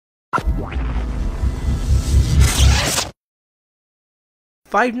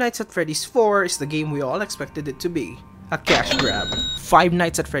Five Nights at Freddy's 4 is the game we all expected it to be. A cash grab. Five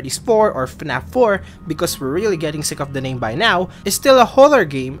Nights at Freddy's 4 or FNAF 4, because we're really getting sick of the name by now, is still a horror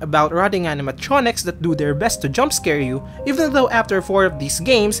game about rotting animatronics that do their best to jump scare you, even though after 4 of these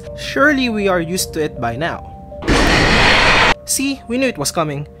games, surely we are used to it by now. See, we knew it was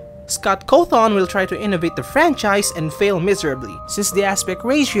coming. Scott Cawthon will try to innovate the franchise and fail miserably, since the aspect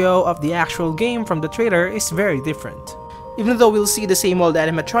ratio of the actual game from the trailer is very different. Even though we'll see the same old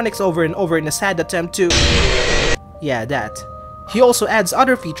animatronics over and over in a sad attempt to... yeah, that. He also adds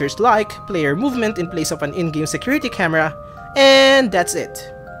other features like player movement in place of an in-game security camera, and that's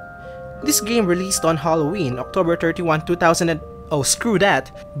it. This game released on Halloween, October 31, 2000 oh, screw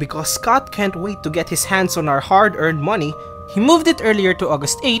that, because Scott can't wait to get his hands on our hard-earned money. He moved it earlier to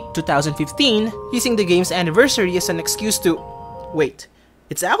August 8, 2015, using the game's anniversary as an excuse to... wait,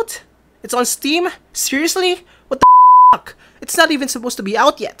 it's out? It's on Steam? Seriously? What the fuck? It's not even supposed to be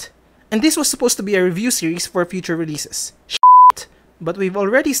out yet. And this was supposed to be a review series for future releases. Shit. But we've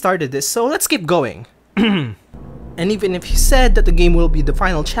already started this, so let's keep going. And even if he said that the game will be the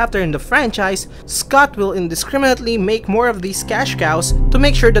final chapter in the franchise, Scott will indiscriminately make more of these cash cows to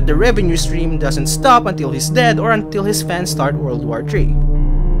make sure that the revenue stream doesn't stop until he's dead or until his fans start World War III.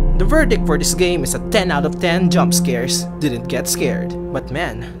 The verdict for this game is a 10 out of 10 jump scares. Didn't get scared. But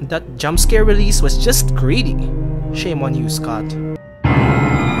man, that jump scare release was just greedy. Shame on you, Scott.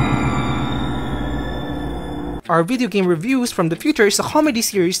 Our video game reviews from the future is a comedy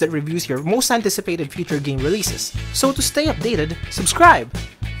series that reviews your most anticipated future game releases. So to stay updated, subscribe!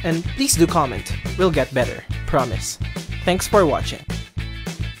 And please do comment. We'll get better. Promise. Thanks for watching.